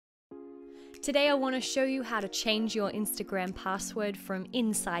Today I want to show you how to change your Instagram password from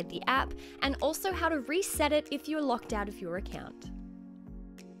inside the app and also how to reset it if you're locked out of your account.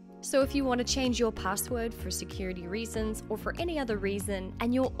 So if you want to change your password for security reasons or for any other reason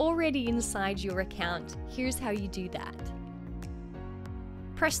and you're already inside your account, here's how you do that.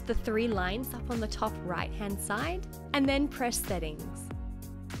 Press the 3 lines up on the top right-hand side and then press Settings.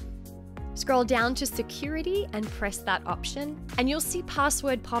 Scroll down to Security and press that option, and you'll see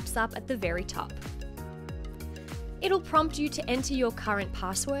Password pops up at the very top. It'll prompt you to enter your current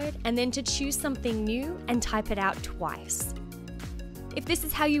password and then to choose something new and type it out twice. If this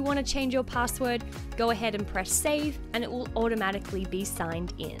is how you want to change your password, go ahead and press Save and it will automatically be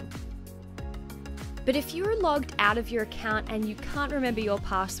signed in. But if you're logged out of your account and you can't remember your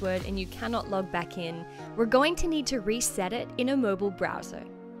password and you cannot log back in, we're going to need to reset it in a mobile browser.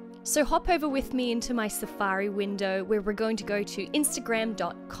 So hop over with me into my Safari window where we're going to go to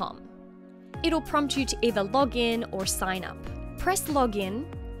Instagram.com. It'll prompt you to either log in or sign up. Press Login.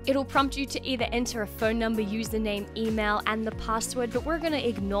 It'll prompt you to either enter a phone number, username, email, and the password, but we're going to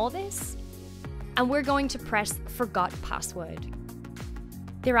ignore this. And we're going to press Forgot Password.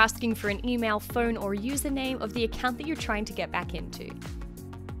 They're asking for an email, phone, or username of the account that you're trying to get back into.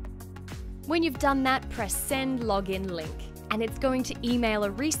 When you've done that, press Send Login Link, and it's going to email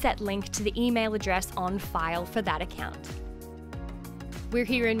a reset link to the email address on file for that account. We're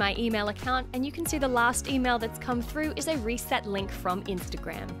here in my email account, and you can see the last email that's come through is a reset link from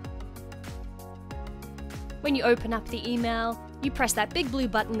Instagram. When you open up the email, you press that big blue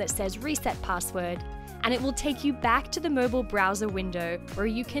button that says Reset Password, and it will take you back to the mobile browser window where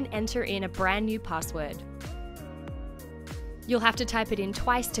you can enter in a brand new password. You'll have to type it in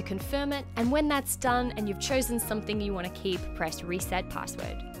twice to confirm it, and when that's done and you've chosen something you want to keep, press Reset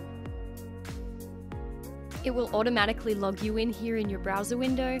Password. It will automatically log you in here in your browser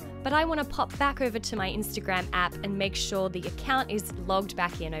window, but I want to pop back over to my Instagram app and make sure the account is logged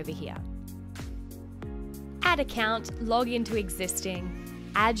back in over here. Add account, log into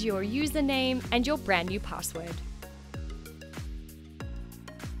existing, add your username and your brand new password.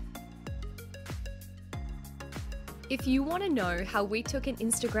 If you want to know how we took an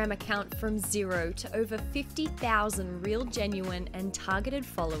Instagram account from 0 to over 50,000 real, genuine, and targeted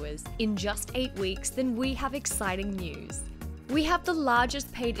followers in just 8 weeks, then we have exciting news. We have the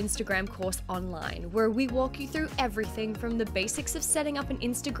largest paid Instagram course online, where we walk you through everything from the basics of setting up an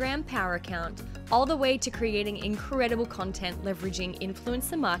Instagram Power account, all the way to creating incredible content leveraging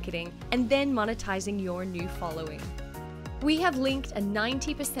influencer marketing and then monetizing your new following. We have linked a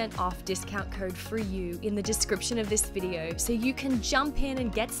 90% off discount code for you in the description of this video, so you can jump in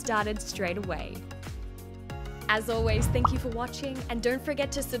and get started straight away. As always, thank you for watching, and don't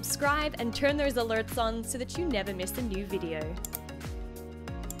forget to subscribe and turn those alerts on so that you never miss a new video.